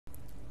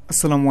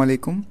আসসালামু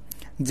আলাইকুম।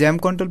 Jam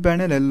control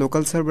প্যানেলের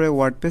লোকাল সার্ভারে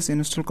ওয়ার্ডপ্রেস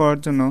ইনস্টল করার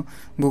জন্য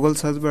গুগল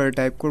সার্চ বারে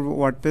টাইপ করব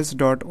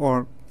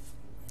wordpress.org।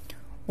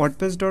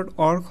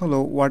 wordpress.org হলো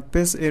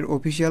ওয়ার্ডপ্রেস এর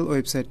অফিসিয়াল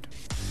ওয়েবসাইট।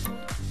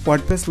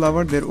 ওয়ার্ডপ্রেস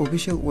লাভারদের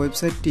অফিসিয়াল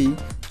ওয়েবসাইটটি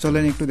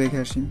চলেন একটু দেখে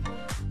আসি।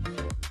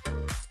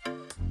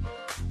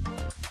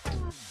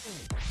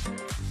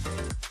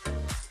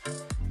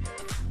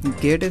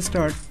 Get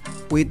start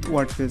with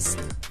WordPress.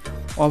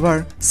 Over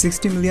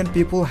 60 million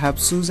people have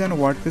chosen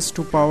WordPress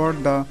to power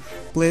the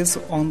place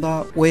on the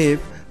web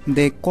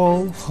they call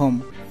home.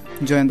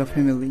 Join the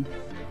family.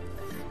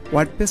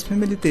 WordPress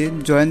ফ্যামিলিতে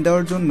join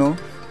দেওয়ার জন্য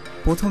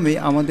প্রথমেই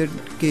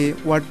আমাদেরকে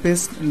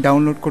WordPress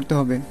ডাউনলোড করতে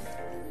হবে।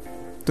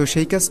 তো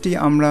সেই কাজটি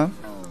আমরা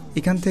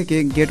এখান থেকে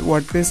গেট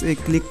WordPress এ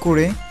ক্লিক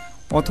করে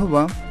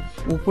অথবা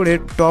উপরের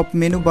টপ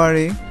মেনু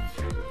বারে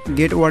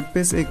গেট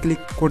WordPress এ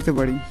ক্লিক করতে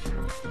পারি।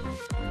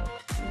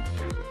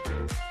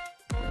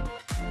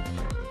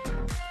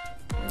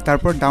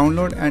 তারপর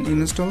download and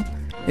install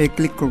A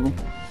click করব।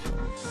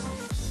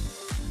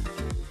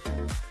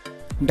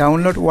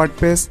 ডাউনলোড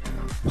ওয়ার্ডপ্রেস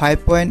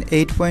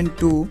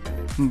 5.8.2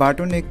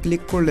 বাটনে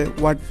ক্লিক করলে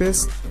ওয়ার্ডপ্রেস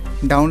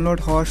ডাউনলোড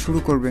হওয়া শুরু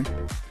করবে।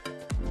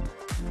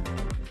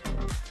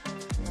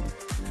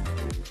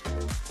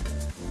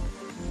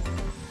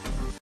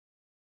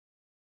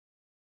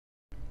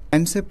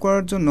 টাইম সেভ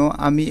করার জন্য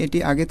আমি এটি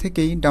আগে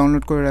থেকেই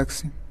ডাউনলোড করে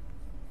রাখছি।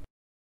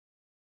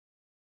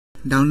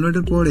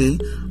 ডাউনলোডের পরে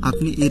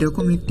আপনি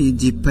এরকম একটি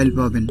জিপ ফাইল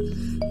পাবেন।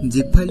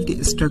 জিপ ফাইলটি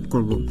এক্সট্রাক্ট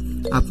করব।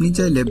 আপনি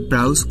চাইলে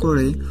ব্রাউজ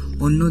করে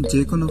অন্য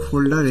যে কোনো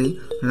ফোল্ডারে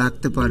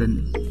রাখতে পারেন।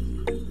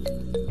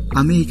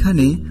 আমি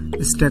এখানে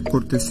এক্সট্রাক্ট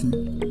করতেছি।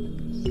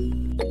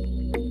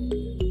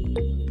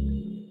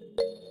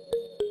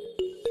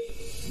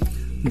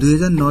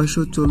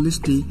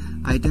 টি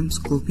আইটেমস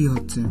কপি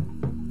হচ্ছে।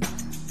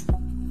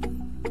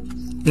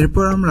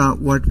 এরপর আমরা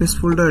ওয়ার্ডপ্রেস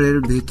ফোল্ডারের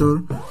ভিতর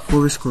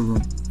প্রবেশ করব।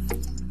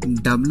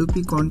 WP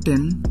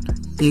কন্টেন্ট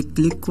এ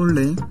ক্লিক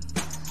করলে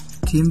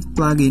থিম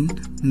প্লাগইন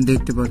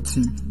দেখতে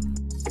পাচ্ছি।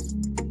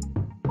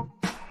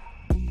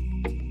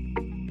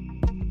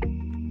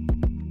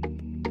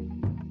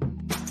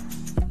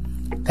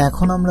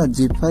 এখন আমরা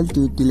জিপ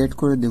ফাইলটি ডিলিট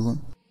করে দেব।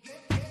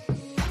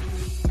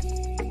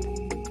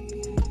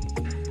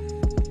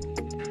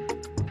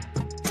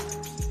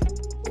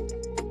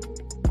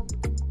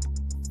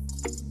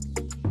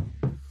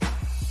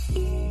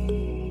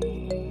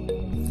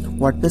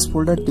 ওয়ার্ডপ্রেস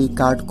ফোল্ডারটি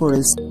কাট করে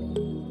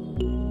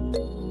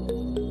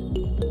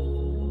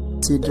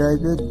সি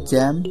ড্রাইভে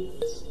জ্যাম্প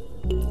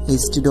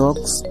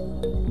htdocs।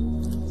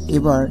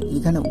 এবার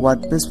এখানে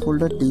ওয়ার্ডপ্রেস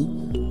ফোল্ডারটি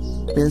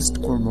পেস্ট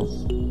করব।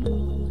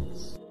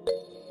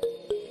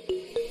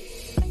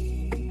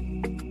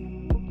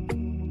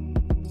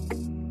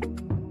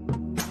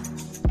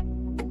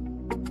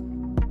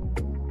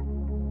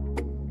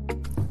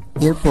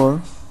 এরপর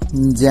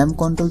জ্যাম্প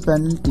কন্ট্রোল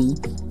প্যানেলটি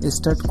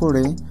স্টার্ট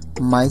করে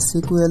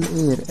MySQL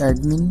এর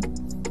অ্যাডমিন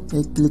এ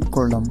ক্লিক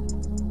করলাম।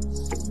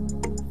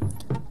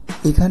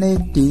 এখানে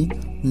একটি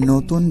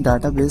নতুন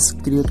ডাটাবেস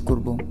ক্রিয়েট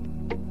করব।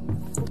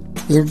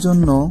 এর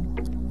জন্য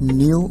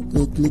নিউ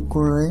এ ক্লিক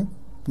করে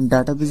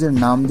ডাটাবেসের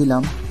নাম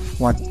দিলাম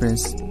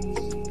ওয়ার্ডপ্রেস।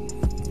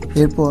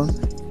 এরপর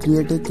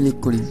ক্রিয়েট এ ক্লিক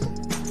করি।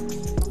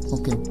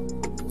 ওকে,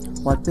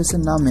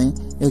 ওয়ার্ডপ্রেসের নামে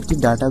একটি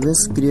ডাটাবেস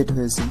ক্রিয়েট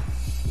হয়েছে।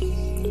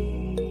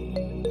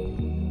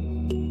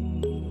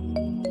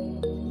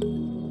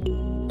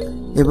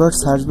 এবার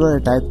সার্চ বারে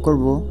টাইপ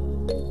করব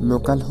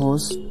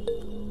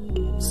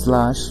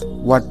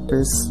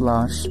localhost/wordpress/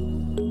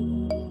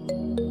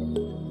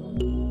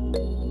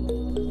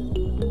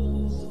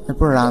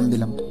 এরপর রান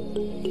দিলাম।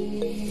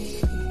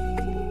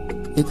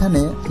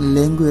 এখানে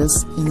language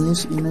English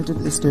United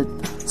state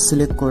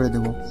select করে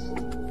দেব।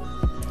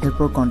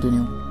 এরপর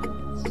কন্টিনিউ।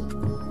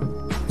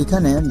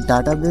 এখানে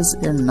ডাটাবেস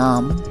এর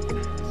নাম,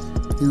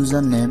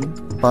 user name,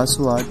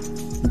 password,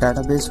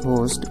 database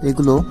host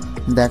এগুলো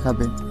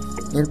দেখাবে।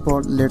 এরপর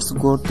লেটস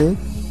গো তে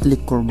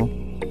ক্লিক করব।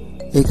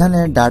 এখানে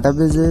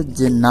ডাটাবেসে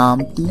যে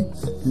নামটি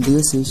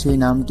দিয়েছি সেই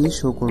নামটি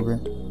শো করবে।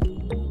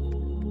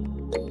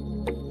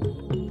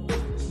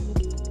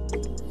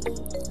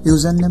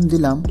 ইউজার নেম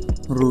দিলাম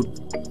রুট,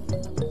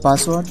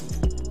 পাসওয়ার্ড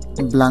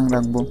ব্ল্যাঙ্ক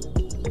রাখব।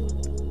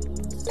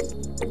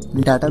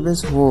 ডাটাবেস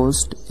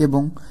হোস্ট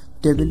এবং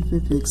টেবিল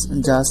প্রিফিক্স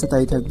যা আছে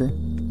তাই থাকবে।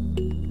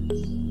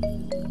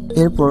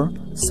 এরপর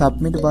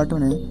সাবমিট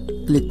বাটনে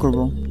ক্লিক করব।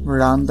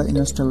 Run the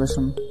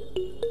installation.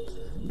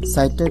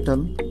 Site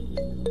title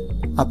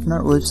আপনার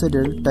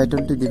ওয়েবসাইটের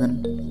টাইটেলটি দিবেন।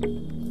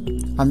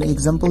 আমি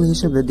এক্সাম্পল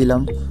হিসেবে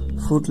দিলাম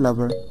ফুড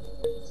লাভার।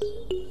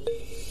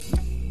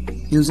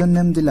 ইউজার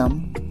নেম দিলাম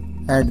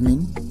অ্যাডমিন।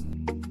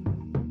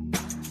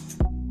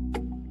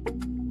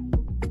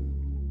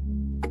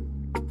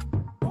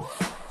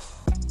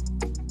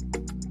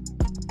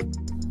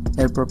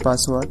 এরপর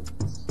পাসওয়ার্ড,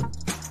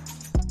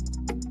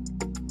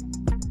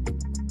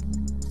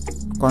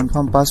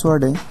 কনফার্ম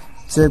পাসওয়ার্ডে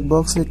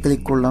চেকবক্সে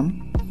ক্লিক করলাম।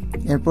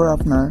 এরপর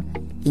আপনার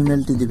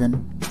ইমেলটি দিবেন।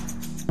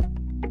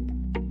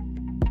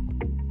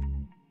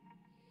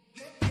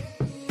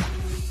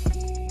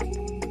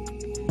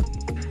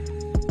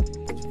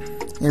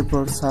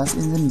 এরপর search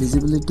engine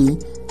visibility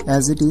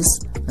as it is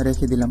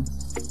রেখে দিলাম।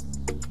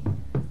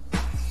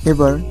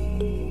 এবার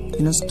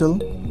ইনস্টল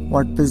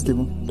ওয়ার্ডপ্রেস দেব।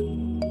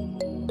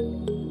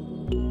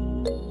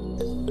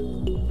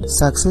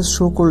 সাকসেস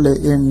শো করলে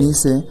এর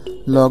নিচে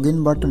লগ ইন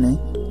বাটনে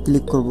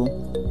ক্লিক করব।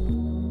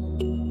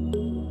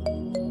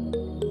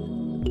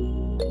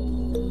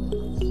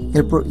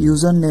 এরপর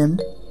ইউজার নেম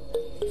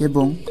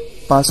এবং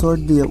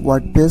পাসওয়ার্ড দিয়ে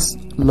ওয়ার্ডপ্রেস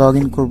লগ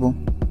ইন করব।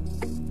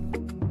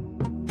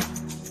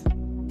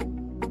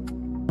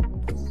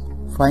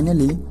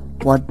 ফাইনালি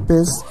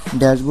ওয়ার্ডপ্রেস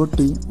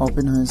ড্যাশবোর্ডটি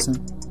ওপেন হয়েছে।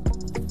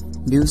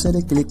 ভিউ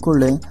সাইডে ক্লিক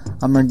করলে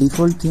আমরা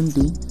ডিফল্ট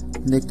থিমটি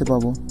দেখতে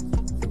পাবো।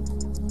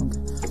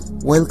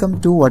 Welcome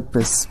to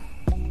WordPress.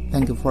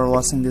 Thank you for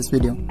watching this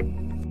video.